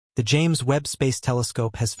The James Webb Space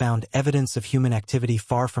Telescope has found evidence of human activity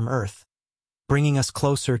far from Earth, bringing us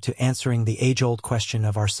closer to answering the age-old question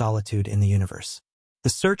of our solitude in the universe. The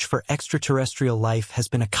search for extraterrestrial life has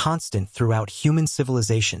been a constant throughout human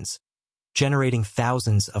civilizations, generating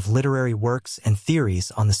thousands of literary works and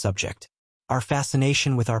theories on the subject. Our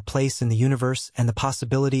fascination with our place in the universe and the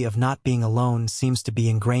possibility of not being alone seems to be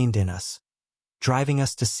ingrained in us, driving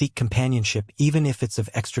us to seek companionship even if it's of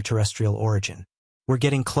extraterrestrial origin. We're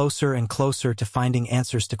getting closer and closer to finding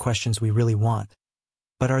answers to questions we really want.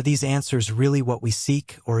 But are these answers really what we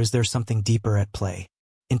seek, or is there something deeper at play?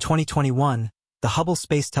 In 2021, the Hubble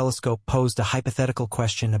Space Telescope posed a hypothetical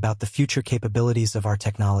question about the future capabilities of our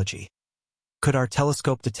technology. Could our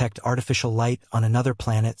telescope detect artificial light on another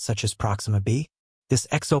planet such as Proxima B? This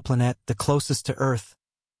exoplanet, the closest to Earth,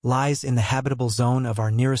 lies in the habitable zone of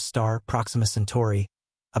our nearest star, Proxima Centauri,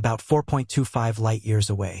 about 4.25 light-years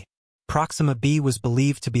away. Proxima B was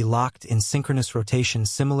believed to be locked in synchronous rotation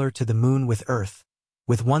similar to the Moon with Earth,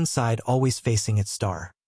 with one side always facing its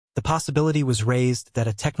star. The possibility was raised that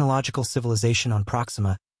a technological civilization on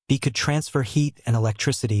Proxima B could transfer heat and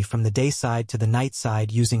electricity from the day side to the night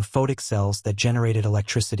side using photic cells that generated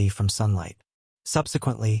electricity from sunlight.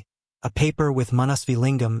 Subsequently, a paper with Manasvi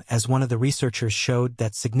Lingam as one of the researchers showed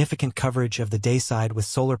that significant coverage of the day side with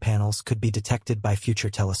solar panels could be detected by future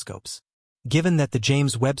telescopes. Given that the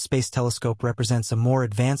James Webb Space Telescope represents a more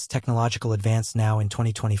advanced technological advance now in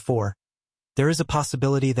 2024, there is a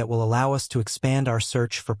possibility that will allow us to expand our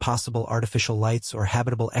search for possible artificial lights or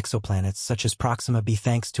habitable exoplanets such as Proxima B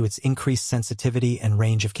thanks to its increased sensitivity and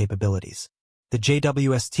range of capabilities. The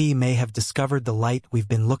JWST may have discovered the light we've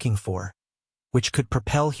been looking for, which could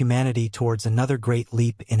propel humanity towards another great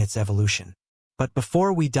leap in its evolution. But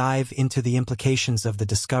before we dive into the implications of the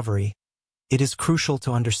discovery, it is crucial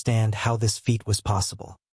to understand how this feat was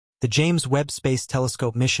possible. The James Webb Space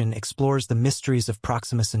Telescope mission explores the mysteries of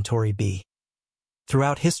Proxima Centauri B.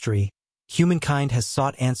 Throughout history, humankind has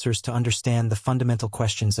sought answers to understand the fundamental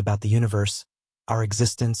questions about the universe, our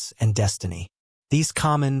existence, and destiny. These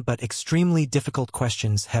common but extremely difficult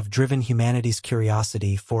questions have driven humanity's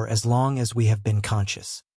curiosity for as long as we have been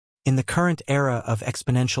conscious. In the current era of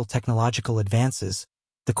exponential technological advances,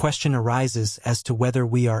 the question arises as to whether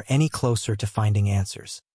we are any closer to finding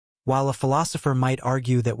answers. While a philosopher might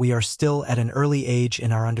argue that we are still at an early age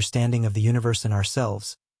in our understanding of the universe and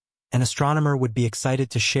ourselves, an astronomer would be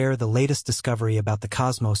excited to share the latest discovery about the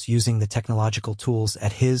cosmos using the technological tools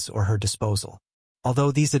at his or her disposal.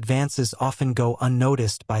 Although these advances often go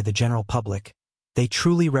unnoticed by the general public, they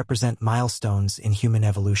truly represent milestones in human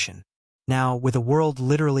evolution. Now, with a world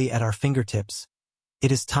literally at our fingertips,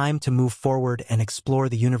 it is time to move forward and explore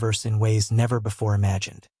the universe in ways never before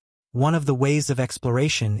imagined. One of the ways of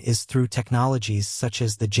exploration is through technologies such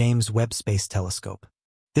as the James Webb Space Telescope.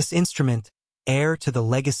 This instrument, heir to the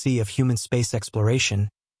legacy of human space exploration,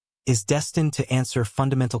 is destined to answer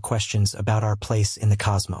fundamental questions about our place in the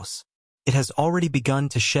cosmos. It has already begun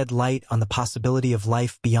to shed light on the possibility of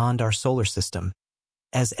life beyond our solar system,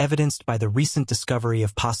 as evidenced by the recent discovery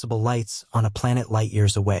of possible lights on a planet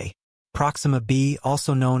light-years away. Proxima B,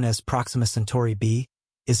 also known as Proxima Centauri B,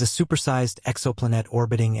 is a supersized exoplanet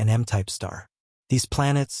orbiting an M-type star. These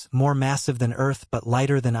planets, more massive than Earth but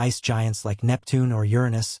lighter than ice giants like Neptune or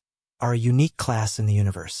Uranus, are a unique class in the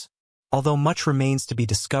universe. Although much remains to be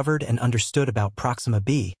discovered and understood about Proxima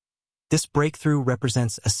B, this breakthrough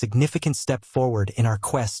represents a significant step forward in our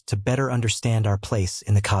quest to better understand our place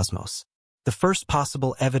in the cosmos. The first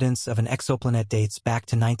possible evidence of an exoplanet dates back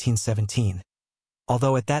to 1917,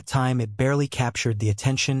 although at that time it barely captured the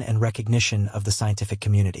attention and recognition of the scientific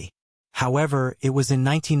community. However, it was in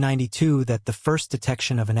 1992 that the first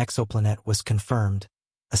detection of an exoplanet was confirmed,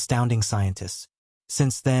 astounding scientists.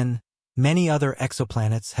 Since then, many other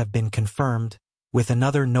exoplanets have been confirmed, with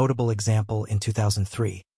another notable example in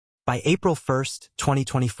 2003. By April 1,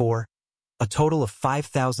 2024, a total of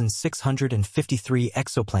 5,653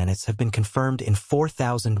 exoplanets have been confirmed in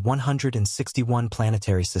 4,161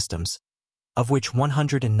 planetary systems, of which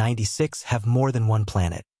 196 have more than one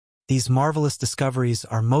planet. These marvelous discoveries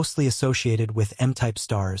are mostly associated with M-type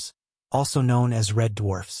stars, also known as red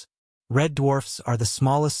dwarfs. Red dwarfs are the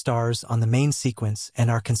smallest stars on the main sequence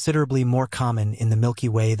and are considerably more common in the Milky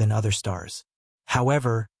Way than other stars.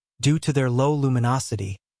 However, due to their low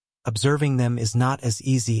luminosity, observing them is not as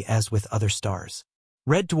easy as with other stars.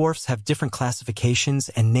 Red dwarfs have different classifications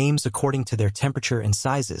and names according to their temperature and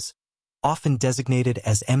sizes, often designated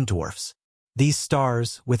as M-dwarfs. These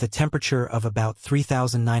stars, with a temperature of about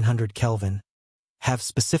 3,900 Kelvin, have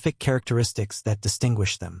specific characteristics that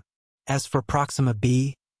distinguish them. As for Proxima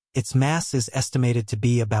B, Its mass is estimated to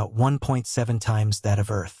be about 1.7 times that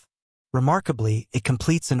of Earth. Remarkably, it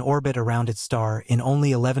completes an orbit around its star in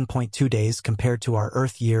only 11.2 days compared to our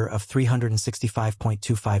Earth year of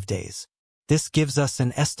 365.25 days. This gives us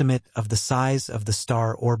an estimate of the size of the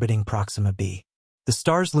star orbiting Proxima B. The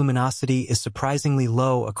star's luminosity is surprisingly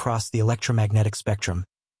low across the electromagnetic spectrum,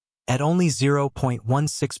 at only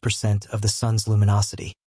 0.16% of the Sun's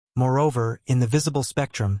luminosity. Moreover, in the visible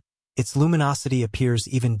spectrum, its luminosity appears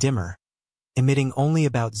even dimmer, emitting only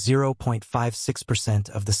about 0.56%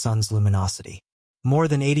 of the Sun's luminosity. More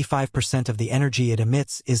than 85% of the energy it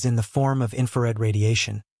emits is in the form of infrared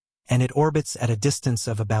radiation, and it orbits at a distance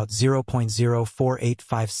of about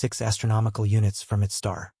 0.04856 astronomical units from its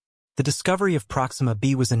star. The discovery of Proxima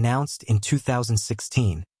B was announced in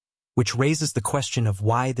 2016, which raises the question of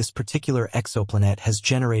why this particular exoplanet has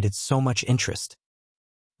generated so much interest.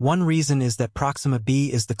 One reason is that Proxima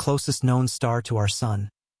B is the closest known star to our Sun,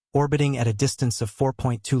 orbiting at a distance of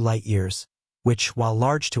 4.2 light-years, which, while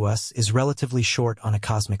large to us, is relatively short on a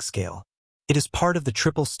cosmic scale. It is part of the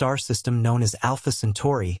triple star system known as Alpha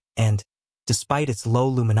Centauri and, despite its low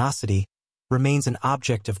luminosity, remains an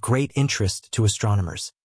object of great interest to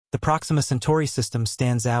astronomers. The Proxima Centauri system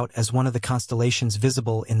stands out as one of the constellations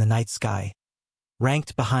visible in the night sky,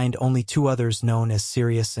 ranked behind only two others known as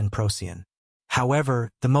Sirius and Procyon. However,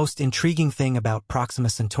 the most intriguing thing about Proxima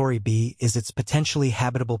Centauri B is its potentially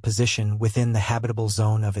habitable position within the habitable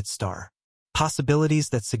zone of its star. Possibilities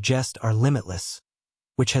that suggest are limitless,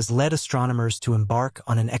 which has led astronomers to embark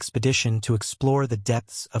on an expedition to explore the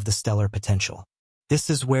depths of the stellar potential. This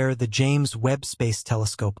is where the James Webb Space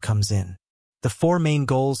Telescope comes in. The four main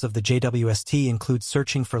goals of the JWST include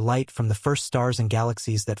searching for light from the first stars and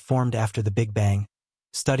galaxies that formed after the Big Bang,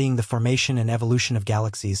 studying the formation and evolution of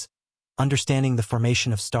galaxies, understanding the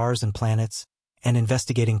formation of stars and planets, and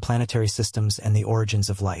investigating planetary systems and the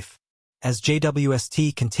origins of life. As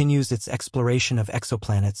JWST continues its exploration of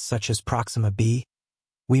exoplanets such as Proxima B,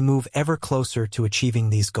 we move ever closer to achieving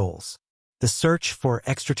these goals. The search for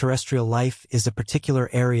extraterrestrial life is a particular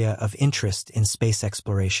area of interest in space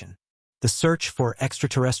exploration. The search for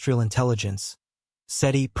extraterrestrial intelligence,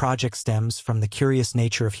 SETI project stems from the curious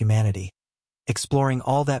nature of humanity, exploring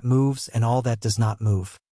all that moves and all that does not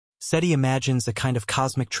move. SETI imagines a kind of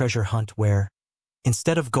cosmic treasure hunt where,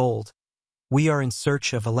 instead of gold, we are in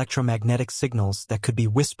search of electromagnetic signals that could be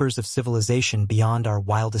whispers of civilization beyond our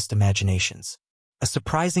wildest imaginations. A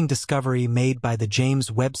surprising discovery made by the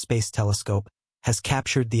James Webb Space Telescope has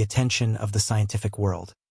captured the attention of the scientific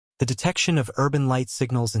world. The detection of urban light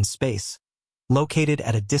signals in space, located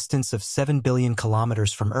at a distance of 7 billion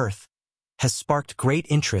kilometers from Earth, has sparked great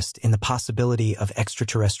interest in the possibility of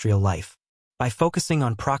extraterrestrial life. By focusing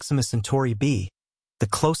on Proxima Centauri B, the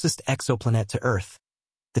closest exoplanet to Earth,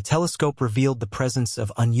 the telescope revealed the presence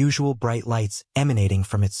of unusual bright lights emanating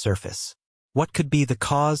from its surface. What could be the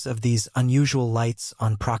cause of these unusual lights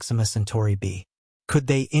on Proxima Centauri B? Could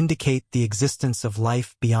they indicate the existence of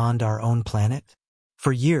life beyond our own planet?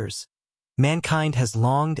 For years, mankind has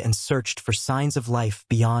longed and searched for signs of life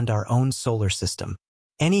beyond our own solar system.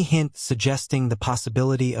 Any hint suggesting the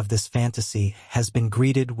possibility of this fantasy has been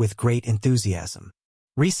greeted with great enthusiasm.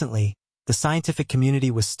 Recently, the scientific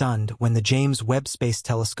community was stunned when the James Webb Space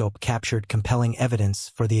Telescope captured compelling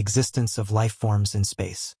evidence for the existence of life forms in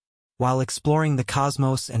space. While exploring the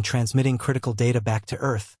cosmos and transmitting critical data back to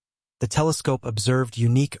Earth, the telescope observed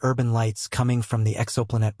unique urban lights coming from the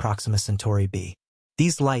exoplanet Proxima Centauri B.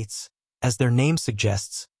 These lights, as their name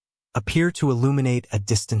suggests, appear to illuminate a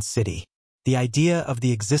distant city. The idea of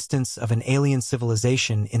the existence of an alien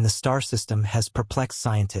civilization in the star system has perplexed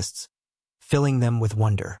scientists, filling them with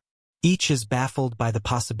wonder. Each is baffled by the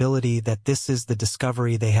possibility that this is the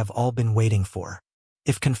discovery they have all been waiting for.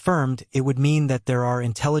 If confirmed, it would mean that there are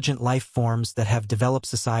intelligent life forms that have developed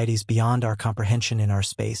societies beyond our comprehension in our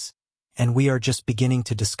space, and we are just beginning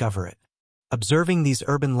to discover it. Observing these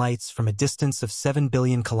urban lights from a distance of 7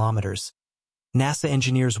 billion kilometers, NASA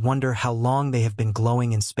engineers wonder how long they have been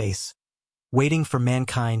glowing in space, waiting for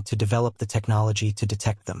mankind to develop the technology to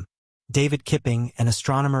detect them. David Kipping, an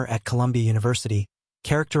astronomer at Columbia University,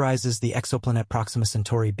 characterizes the exoplanet Proxima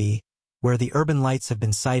Centauri B, where the urban lights have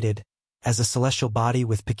been sighted, as a celestial body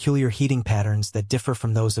with peculiar heating patterns that differ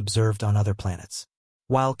from those observed on other planets.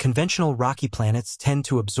 While conventional rocky planets tend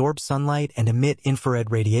to absorb sunlight and emit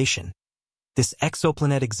infrared radiation, this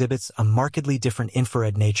exoplanet exhibits a markedly different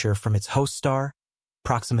infrared nature from its host star,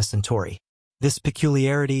 Proxima Centauri. This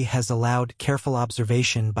peculiarity has allowed careful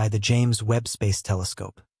observation by the James Webb Space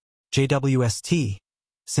Telescope, JWST,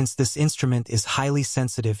 since this instrument is highly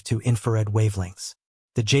sensitive to infrared wavelengths.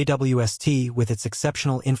 The JWST, with its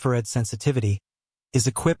exceptional infrared sensitivity, is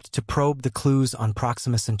equipped to probe the clues on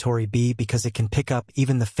Proxima Centauri b because it can pick up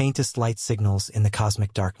even the faintest light signals in the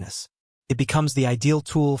cosmic darkness. It becomes the ideal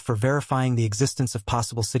tool for verifying the existence of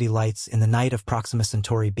possible city lights in the night of Proxima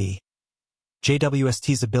Centauri b.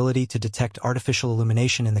 JWST's ability to detect artificial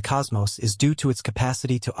illumination in the cosmos is due to its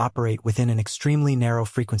capacity to operate within an extremely narrow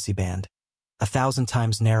frequency band, 1,000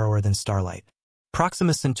 times narrower than starlight.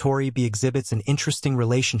 Proxima Centauri b exhibits an interesting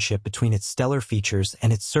relationship between its stellar features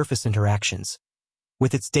and its surface interactions,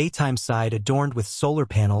 with its daytime side adorned with solar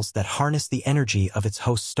panels that harness the energy of its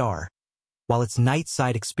host star, while its night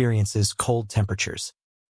side experiences cold temperatures.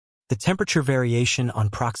 The temperature variation on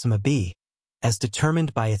Proxima b, as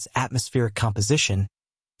determined by its atmospheric composition,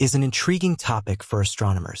 is an intriguing topic for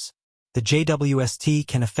astronomers. The JWST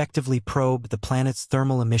can effectively probe the planet's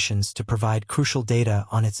thermal emissions to provide crucial data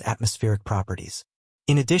on its atmospheric properties.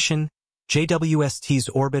 In addition, JWST's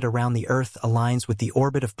orbit around the Earth aligns with the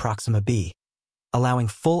orbit of Proxima b, allowing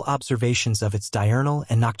full observations of its diurnal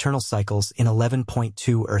and nocturnal cycles in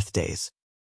 11.2 Earth days.